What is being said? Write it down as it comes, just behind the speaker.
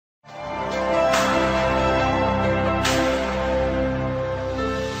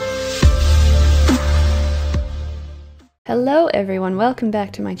Hello everyone, welcome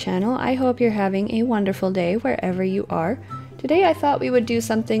back to my channel. I hope you're having a wonderful day wherever you are. Today I thought we would do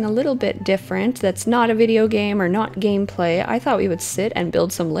something a little bit different that's not a video game or not gameplay. I thought we would sit and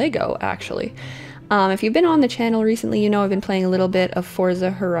build some Lego, actually. If you've been on the channel recently, you know I've been playing a little bit of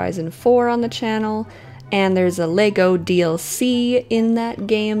Forza Horizon 4 on the channel, and there's a Lego DLC in that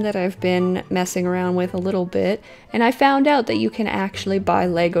game that I've been messing around with a little bit, and I found out that you can actually buy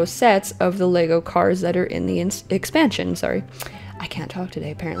Lego sets of the Lego cars that are in the expansion. Sorry, I can't talk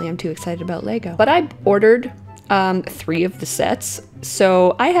today, apparently I'm too excited about Lego. But I ordered 3 of the sets,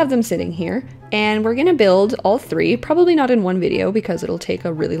 so I have them sitting here, and we're gonna build all 3, probably not in one video because it'll take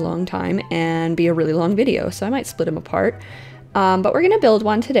a really long time and be a really long video, so I might split them apart. But we're gonna build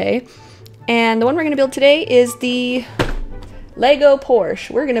one today. And the one we're going to build today is the Lego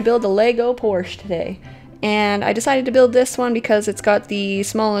Porsche. We're going to build the Lego Porsche today. And I decided to build this one because it's got the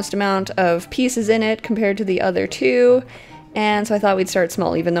smallest amount of pieces in it compared to the other 2. And so I thought we'd start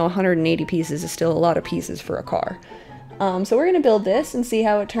small, even though 180 pieces is still a lot of pieces for a car. So we're going to build this and see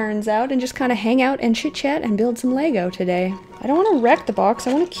how it turns out and just kind of hang out and chit chat and build some Lego today. I don't want to wreck the box,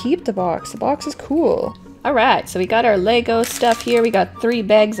 I want to keep the box. The box is cool. Alright, so we got our Lego stuff here, we got 3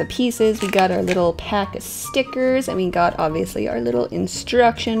 bags of pieces, we got our little pack of stickers, and we got obviously our little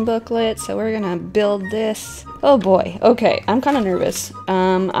instruction booklet, so we're gonna build this. Oh boy, okay, I'm kind of nervous.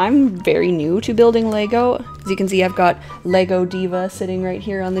 I'm very new to building Lego. As you can see, I've got Lego Diva sitting right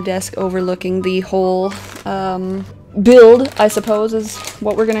here on the desk overlooking the whole build, I suppose is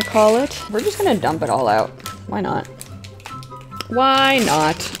what we're gonna call it. We're just gonna dump it all out. Why not? Why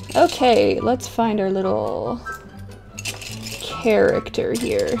not? Okay, let's find our little character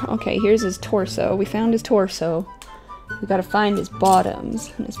here. Okay, here's his torso. We found his torso. We gotta find his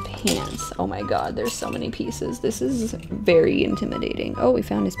bottoms and his pants. Oh my god, there's so many pieces. This is very intimidating. Oh, we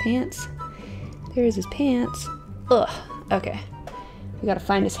found his pants. There's his pants. Ugh, okay. We gotta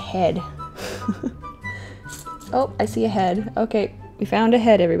find his head. Oh, I see a head. Okay, we found a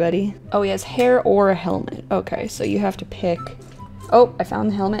head, everybody. Oh, he has hair or a helmet. Okay, so you have to pick. Oh, I found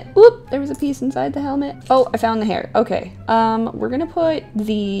the helmet. Whoop, there was a piece inside the helmet. Oh, I found the hair. Okay, we're gonna put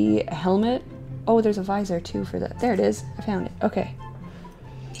the helmet. Oh, there's a visor too for that. There it is. I found it. Okay.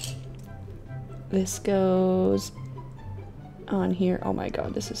 This goes on here. Oh my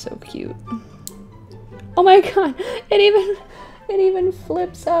god, this is so cute. Oh my god, it even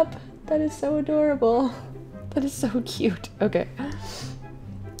flips up. That is so adorable. That is so cute. Okay.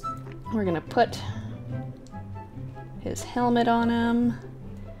 We're gonna put his helmet on him.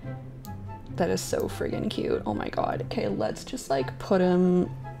 That is so friggin' cute. Oh my god. Okay, let's just like put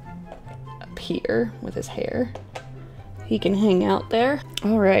him up here with his hair. He can hang out there.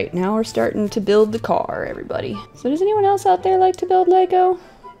 Alright, now we're starting to build the car, everybody. So does anyone else out there like to build Lego?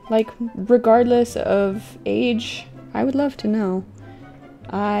 Like, regardless of age? I would love to know.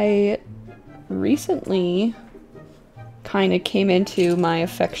 I recently kind of came into my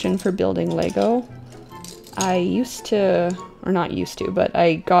affection for building Lego. I used to, or not used to, but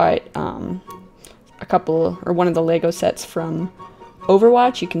I got a couple, or one of the Lego sets from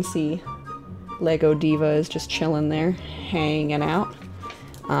Overwatch. You can see Lego Diva is just chilling there, hanging out.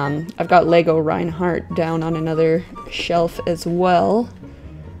 I've got Lego Reinhardt down on another shelf as well.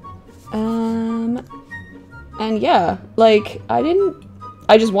 And yeah, like,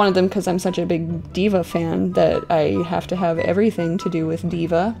 I just wanted them because I'm such a big Diva fan that I have to have everything to do with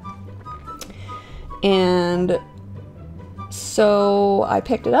Diva. And so I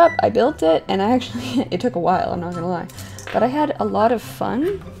picked it up, I built it, and it took a while, I'm not gonna lie. But I had a lot of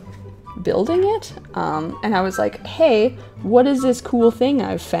fun building it, and I was like, hey, what is this cool thing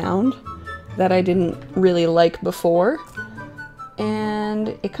I've found that I didn't really like before? And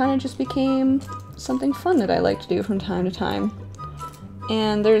it kind of just became something fun that I like to do from time to time.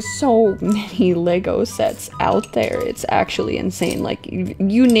 And there's so many Lego sets out there, it's actually insane. Like,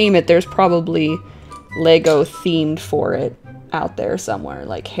 you name it, there's probably Lego themed for it out there somewhere,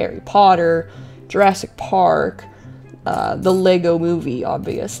 like Harry Potter, Jurassic Park, the Lego movie,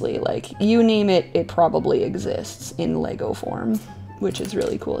 obviously. Like, you name it, it probably exists in Lego form, which is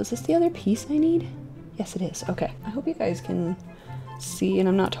really cool. Is this the other piece I need? Yes, it is. Okay. I hope you guys can see, and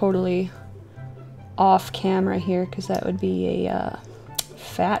I'm not totally off camera here, because that would be a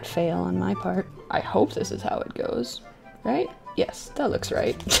fat fail on my part. I hope this is how it goes, right? Yes, that looks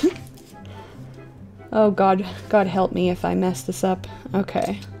right. Oh god, God help me if I mess this up.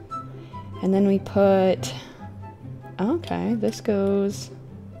 Okay. And then we put... Okay, this goes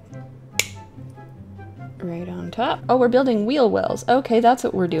right on top. Oh, we're building wheel wells. Okay, that's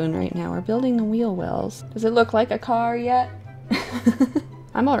what we're doing right now. We're building the wheel wells. Does it look like a car yet?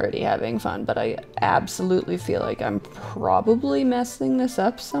 I'm already having fun, but I absolutely feel like I'm probably messing this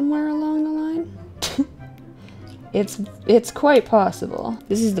up somewhere along the line. It's quite possible.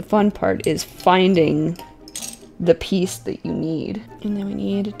 This is the fun part, is finding the piece that you need. And then we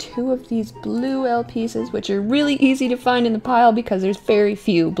need 2 of these blue L pieces, which are really easy to find in the pile because there's very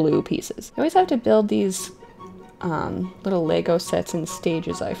few blue pieces. You always have to build these little Lego sets in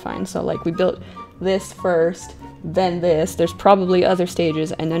stages, I find. So like we built this first, then this, there's probably other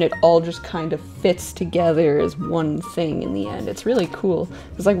stages, and then it all just kind of fits together as one thing in the end. It's really cool.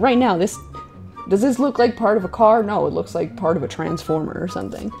 It's like right now, does this look like part of a car? No, it looks like part of a transformer or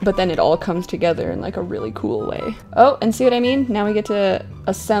something. But then it all comes together in like a really cool way. Oh, and see what I mean? Now we get to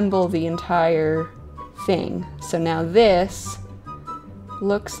assemble the entire thing. So now this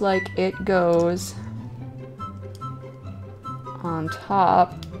looks like it goes on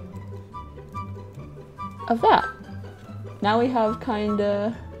top of that. Now we have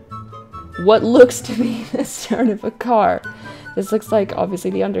kinda what looks to be the start of a car. This looks like, obviously,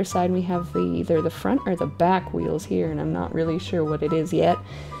 the underside. We have either the front or the back wheels here, and I'm not really sure what it is yet.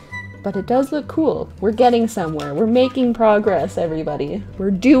 But it does look cool. We're getting somewhere. We're making progress, everybody.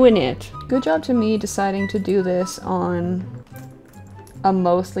 We're doing it. Good job to me deciding to do this on a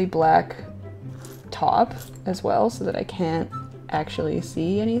mostly black top as well, so that I can't actually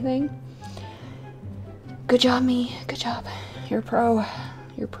see anything. Good job, me. Good job. You're a pro.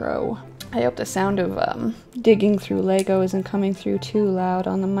 You're a pro. I hope the sound of digging through Lego isn't coming through too loud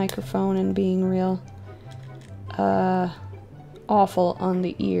on the microphone and being real awful on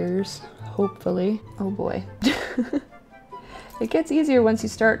the ears, hopefully. Oh boy. It gets easier once you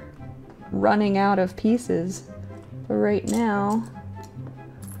start running out of pieces. But right now,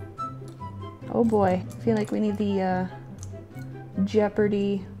 oh boy, I feel like we need the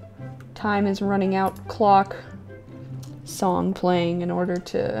Jeopardy time is running out clock song playing in order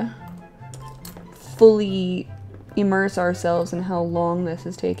to fully immerse ourselves in how long this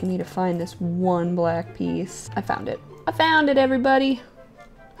has taken me to find this one black piece. I found it. I found it, everybody.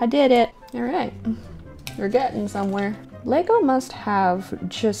 I did it. All right, we're getting somewhere. Lego must have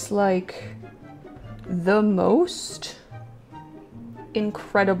just like the most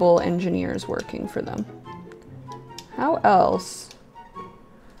incredible engineers working for them. How else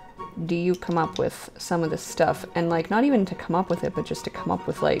do you come up with some of this stuff? And like, not even to come up with it, but just to come up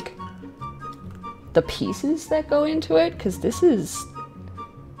with like the pieces that go into it, because this is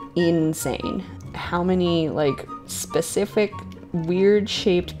insane. How many like specific weird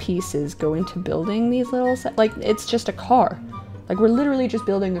shaped pieces go into building these little like, it's just a car. Like, we're literally just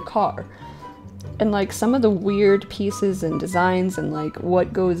building a car. And like, some of the weird pieces and designs and like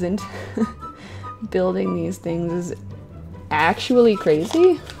what goes into building these things is actually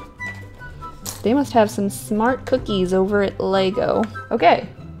crazy. They must have some smart cookies over at Lego. Okay,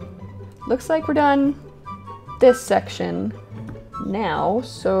 looks like we're done this section now,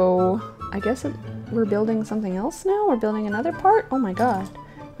 so I guess we're building something else now? We're building another part? Oh my god.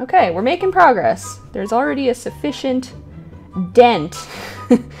 Okay, we're making progress. There's already a sufficient dent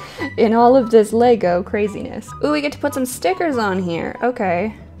in all of this Lego craziness. Ooh, we get to put some stickers on here.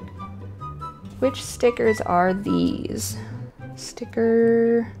 Okay. Which stickers are these?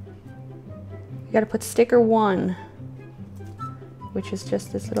 Sticker... You gotta put sticker 1, which is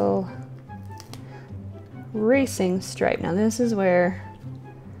just this little racing stripe. Now this is where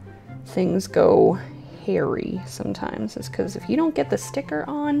things go hairy sometimes. It's because if you don't get the sticker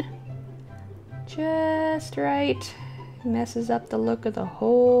on just right, it messes up the look of the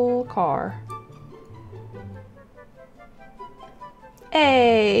whole car.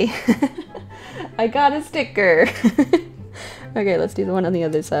 Hey! I got a sticker! Okay, let's do the one on the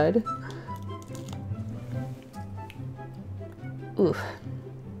other side. Oof.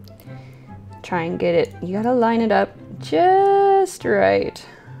 Try and get it. You gotta line it up just right.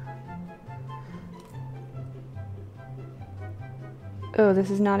 Oh,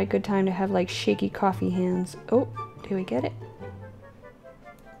 this is not a good time to have like shaky coffee hands. Oh, did we get it?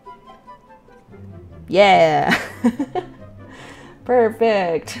 Yeah!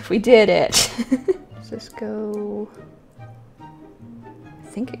 Perfect! We did it! Does this go... I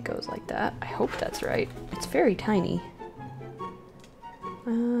think it goes like that. I hope that's right. It's very tiny.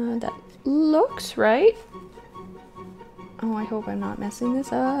 That looks right. Oh, I hope I'm not messing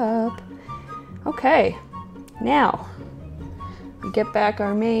this up. Okay, now we get back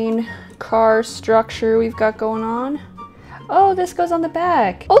our main car structure we've got going on. Oh, this goes on the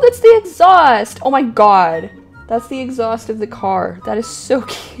back. Oh, that's the exhaust. Oh my god, that's the exhaust of the car. That is so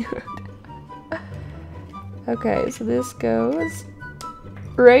cute. Okay, so this goes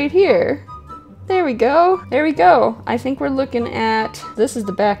right here. There we go. There we go. I think we're looking at, this is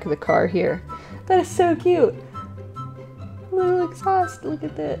the back of the car here. That is so cute. Little exhaust, look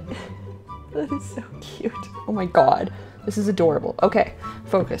at that. That is so cute. Oh my god, this is adorable. Okay,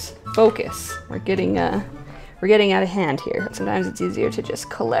 focus, focus. We're getting out of hand here. Sometimes it's easier to just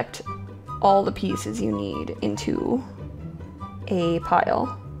collect all the pieces you need into a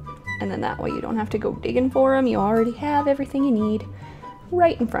pile. And then that way you don't have to go digging for them. You already have everything you need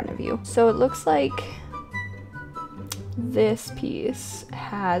right in front of you. So it looks like this piece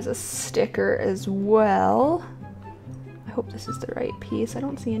has a sticker as well. I hope this is the right piece. I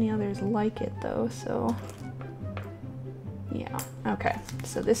don't see any others like it though, so yeah. Okay,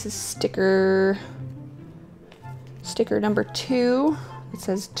 so this is sticker number 2. It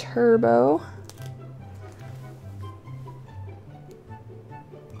says turbo.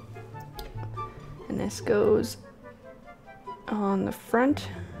 And this goes on the front.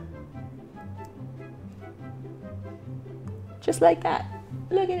 Just like that.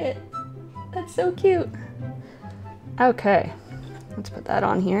 Look at it. That's so cute. Okay, let's put that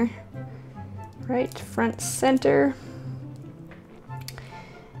on here. Right front center.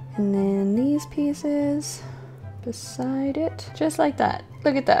 And then these pieces beside it. Just like that.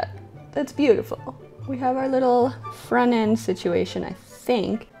 Look at that. That's beautiful. We have our little front end situation, I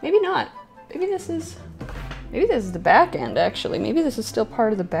think. Maybe not. Maybe this is the back end, actually. Maybe this is still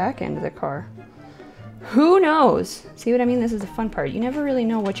part of the back end of the car. Who knows? See what I mean? This is the fun part. You never really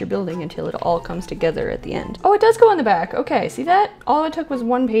know what you're building until it all comes together at the end. Oh, it does go on the back. Okay, see that? All it took was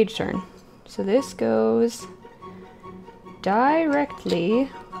one page turn. So this goes directly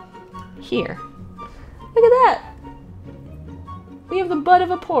here. Look at that! We have the butt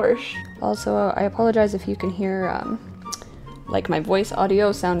of a Porsche. Also, I apologize if you can hear like my voice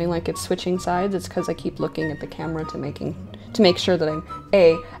audio sounding like it's switching sides. It's because I keep looking at the camera to make sure that I'm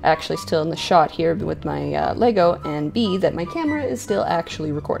A, actually still in the shot here with my Lego, and B, that my camera is still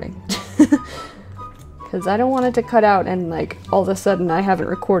actually recording. Because I don't want it to cut out and like all of a sudden I haven't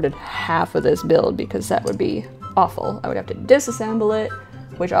recorded half of this build, because that would be awful. I would have to disassemble it,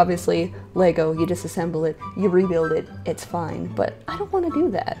 which obviously Lego, you disassemble it, you rebuild it, it's fine, but I don't want to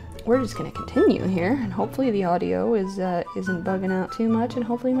do that. We're just gonna continue here, and hopefully the audio isn't bugging out too much, and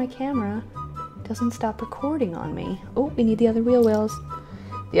hopefully my camera doesn't stop recording on me. Oh, we need the other wheel wells.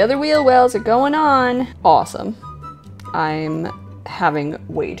 The other wheel wells are going on. Awesome. I'm having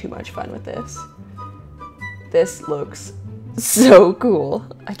way too much fun with this. This looks so cool.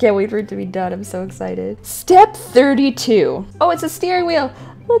 I can't wait for it to be done. I'm so excited. Step 32. Oh, it's a steering wheel.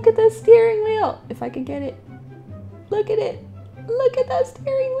 Look at the steering wheel. If I could get it. Look at it. Look at that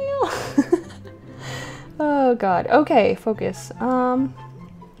steering wheel. Oh god. Okay, focus.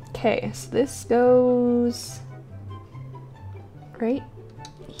 Okay, so this goes right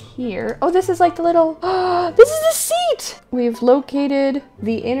here. Oh, this is like the little, this is the seat! We've located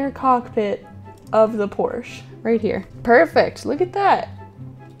the inner cockpit of the Porsche right here. Perfect, look at that.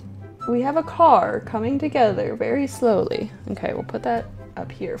 We have a car coming together very slowly. Okay, we'll put that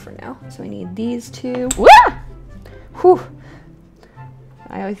up here for now. So we need these two. Wah! Whew.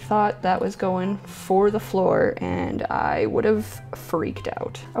 I thought that was going for the floor and I would have freaked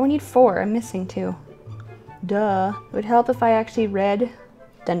out. Oh, we need 4. I'm missing 2. Duh. It would help if I actually read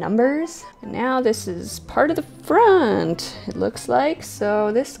the numbers. And now this is part of the front, it looks like.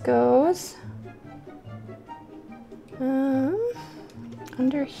 So this goes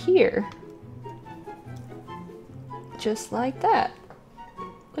under here. Just like that.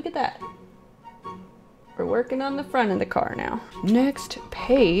 Look at that. We're working on the front of the car now. Next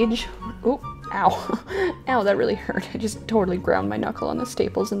page. Oh, ow. Ow, that really hurt. I just totally ground my knuckle on the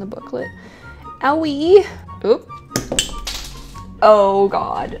staples in the booklet. Owie. Oop. Oh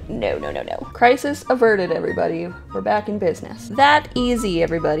god. No, no, no, no. Crisis averted, everybody. We're back in business. That easy,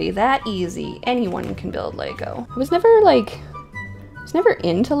 everybody. That easy. Anyone can build Lego. I was never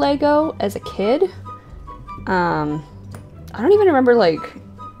into Lego as a kid. I don't even remember like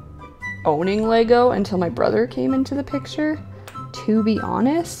owning Lego until my brother came into the picture, to be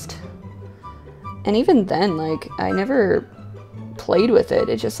honest. And even then, like, I never played with it.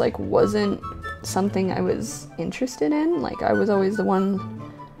 It just like wasn't something I was interested in. Like, I was always the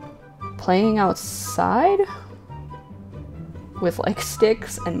one playing outside with like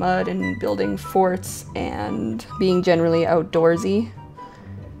sticks and mud and building forts and being generally outdoorsy.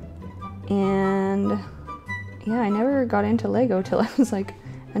 And yeah, I never got into Lego till I was like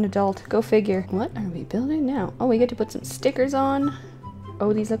an adult. Go figure. What are we building now? Oh, we get to put some stickers on.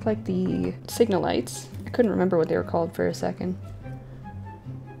 Oh, these look like the signal lights. I couldn't remember what they were called for a second.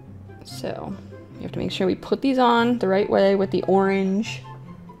 So, you have to make sure we put these on the right way with the orange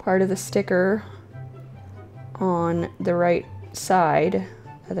part of the sticker on the right side,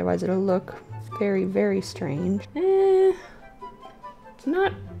 otherwise it'll look very, very strange. It's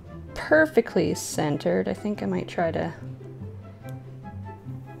not perfectly centered. I think I might try to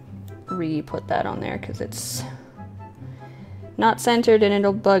re-put that on there because it's not centered and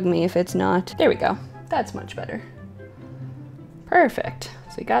it'll bug me if it's not. There we go. That's much better. Perfect.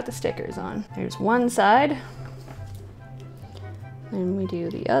 So we got the stickers on. There's one side. And we do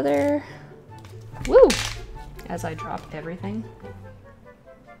the other. Woo! As I drop everything.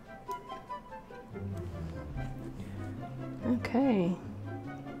 Okay.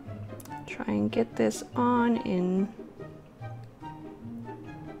 Try and get this on in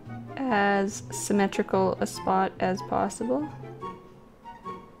as symmetrical a spot as possible.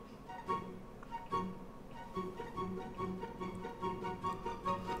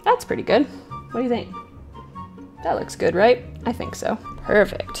 That's pretty good. What do you think? That looks good, right? I think so.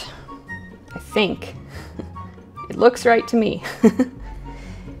 Perfect. I think. It looks right to me. And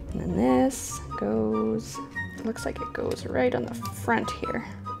then this goes, it looks like it goes right on the front here.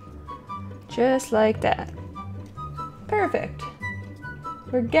 Just like that. Perfect.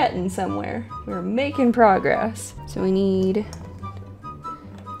 We're getting somewhere. We're making progress. So we need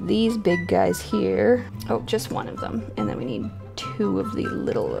these big guys here. Oh, just one of them. And then we need two of the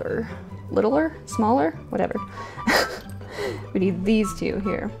smaller, whatever. We need these two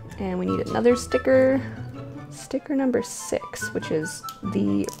here. And we need another sticker. Sticker number 6, which is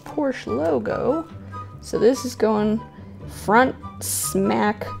the Porsche logo. So this is going front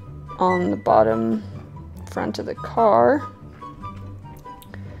smack on the bottom front of the car.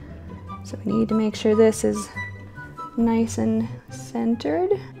 So we need to make sure this is nice and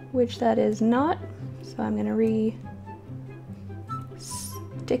centered, which that is not. So I'm gonna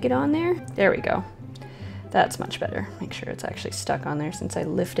stick it on there. There we go. That's much better. Make sure it's actually stuck on there since I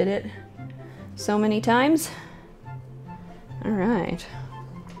lifted it so many times. All right.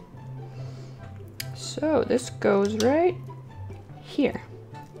 So this goes right here.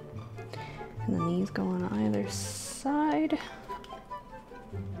 And then these go on either side.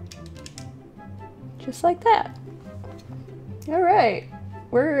 Just like that. All right.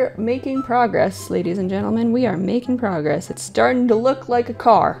 We're making progress, ladies and gentlemen. We are making progress. It's starting to look like a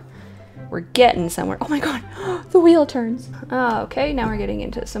car. We're getting somewhere. Oh my God, the wheel turns. Okay, now we're getting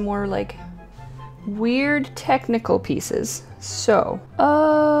into some more like weird technical pieces. So,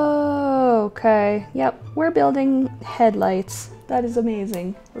 okay, yep, we're building headlights. That is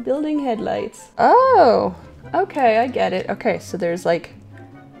amazing. We're building headlights. Oh, okay, I get it. Okay, so there's like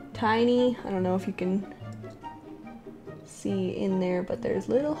tiny, I don't know if you can see in there, but there's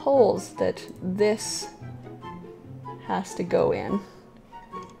little holes that this has to go in.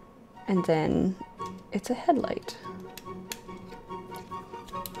 And then it's a headlight.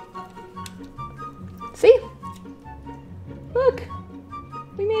 See? Look!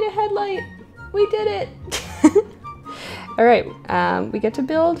 We made a headlight! We did it! Alright, we get to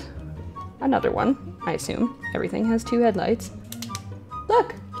build another one, I assume. Everything has 2 headlights.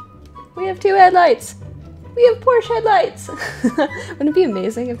 Look! We have 2 headlights! We have Porsche headlights! Wouldn't it be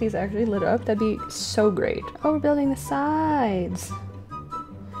amazing if these actually lit up? That'd be so great. Oh, we're building the sides.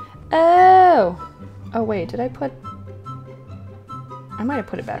 Oh! Oh wait, did I put... I might have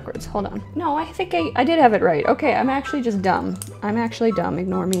put it backwards. Hold on. No, I think I did have it right. Okay, I'm actually just dumb. I'm actually dumb.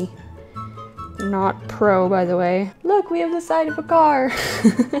 Ignore me. Not pro, by the way. Look, we have the side of a car!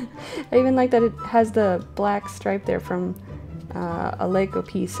 I even like that it has the black stripe there from a Lego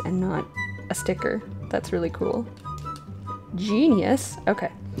piece and not a sticker. That's really cool. Genius.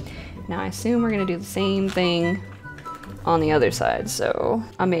 Okay. Now I assume we're gonna do the same thing on the other side, so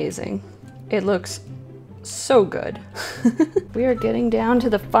amazing. It looks so good. We are getting down to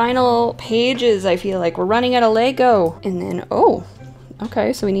the final pages, I feel like. We're running out of Lego. And then, oh,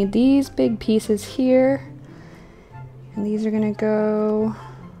 okay, so we need these big pieces here. And these are gonna go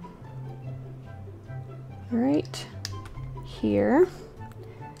right here.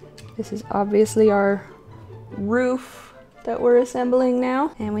 This is obviously our roof that we're assembling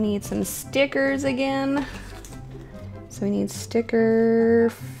now. And we need some stickers again. So we need sticker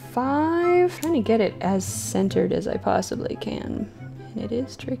 5. I'm trying to get it as centered as I possibly can. And it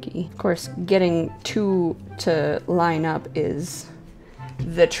is tricky. Of course, getting 2 to line up is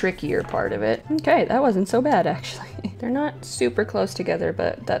the trickier part of it. Okay, that wasn't so bad actually. They're not super close together,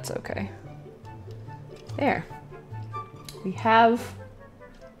 but that's okay. There. We have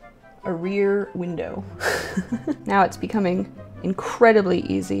a rear window. Now it's becoming incredibly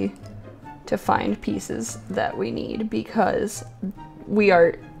easy to find pieces that we need because we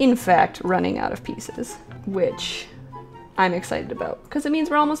are in fact running out of pieces, which I'm excited about, because it means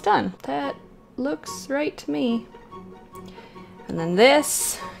we're almost done. That looks right to me. And then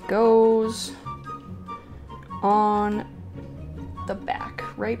this goes on the back,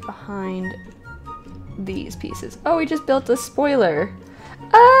 right behind these pieces. Oh, we just built a spoiler.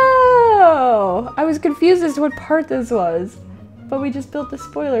 Oh! I was confused as to what part this was, but we just built the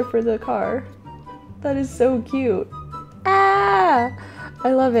spoiler for the car. That is so cute. Ah!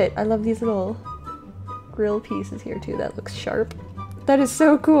 I love it. I love these little grill pieces here too. That looks sharp. That is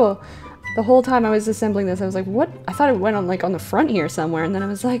so cool. The whole time I was assembling this, I was like, what? I thought it went on like on the front here somewhere, and then I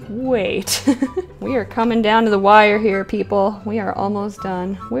was like, wait. We are coming down to the wire here, people. We are almost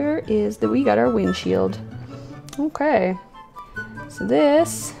done. Where is the, we got our windshield. Okay. So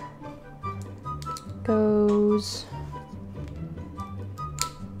this goes,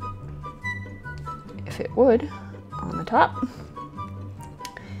 if it would, on the top.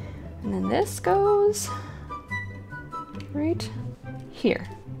 And then this goes right here.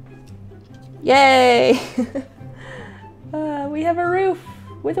 Yay! We have a roof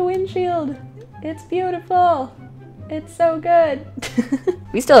with a windshield. It's beautiful. It's so good.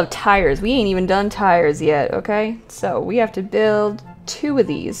 We still have tires. We ain't even done tires yet, okay? So we have to build 2 of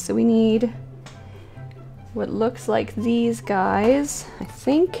these. So we need what looks like these guys, I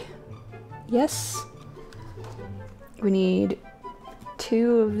think. Yes. We need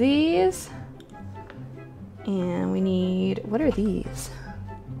 2 of these. And we need, what are these?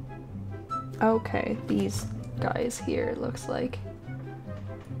 Okay, these guys here, it looks like.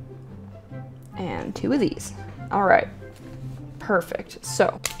 And 2 of these. All right, perfect.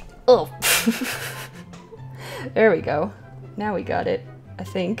 So, oh, there we go. Now we got it, I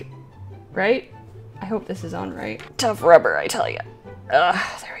think, right? I hope this is on right. Tough rubber, I tell you.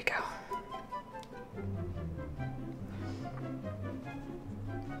 There we go.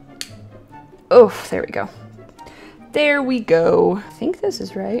 Oh, there we go. There we go. I think this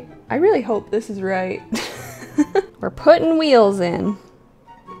is right. I really hope this is right. We're putting wheels in.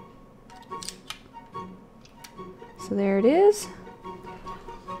 So there it is.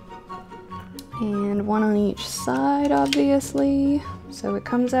 And 1 on each side, obviously. So it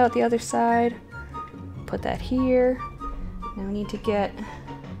comes out the other side. Put that here. Now we need to get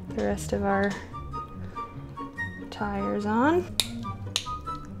the rest of our tires on.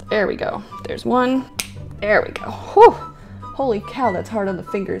 There we go. There's 1. There we go. Whew. Holy cow, that's hard on the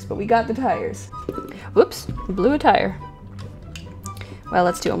fingers, but we got the tires. Whoops, blew a tire. Well,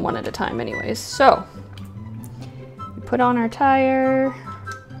 let's do them 1 at a time anyways. So, we put on our tire.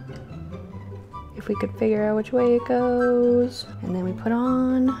 If we could figure out which way it goes. And then we put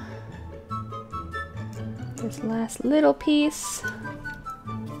on this last little piece.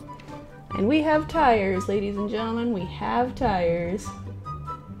 And we have tires, ladies and gentlemen. We have tires.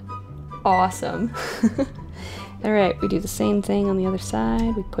 Awesome. All right, we do the same thing on the other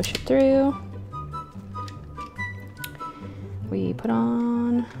side. We push it through. We put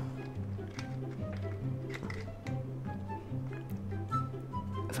on.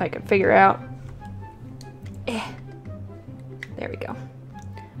 If I could figure out. There we go.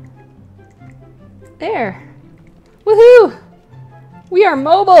 There. Woohoo! We are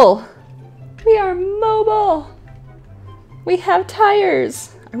mobile. We are mobile. We have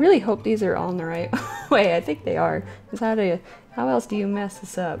tires. I really hope these are all in the right way. I think they are. Because how else do you mess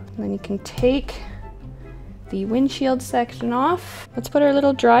this up? And then you can take the windshield section off. Let's put our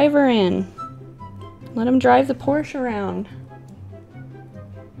little driver in. Let him drive the Porsche around.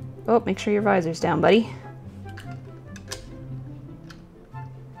 Oh, make sure your visor's down, buddy.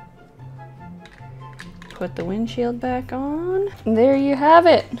 Put the windshield back on. And there you have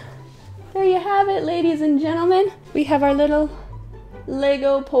it. There you have it, ladies and gentlemen. We have our little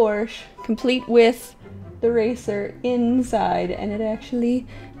Lego Porsche, complete with the racer inside, and it actually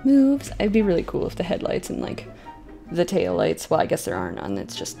moves. It'd be really cool if the headlights and like the tail lights, well, I guess there are none,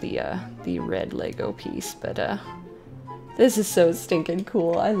 it's just the red Lego piece, but this is so stinking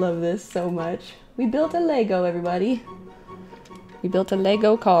cool. I love this so much. We built a Lego, everybody. We built a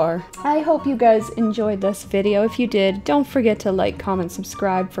Lego car. I hope you guys enjoyed this video. If you did, don't forget to like, comment,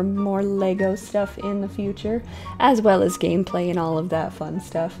 subscribe for more Lego stuff in the future, as well as gameplay and all of that fun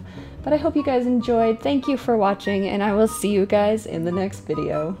stuff. But I hope you guys enjoyed. Thank you for watching, and I will see you guys in the next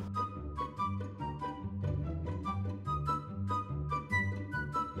video.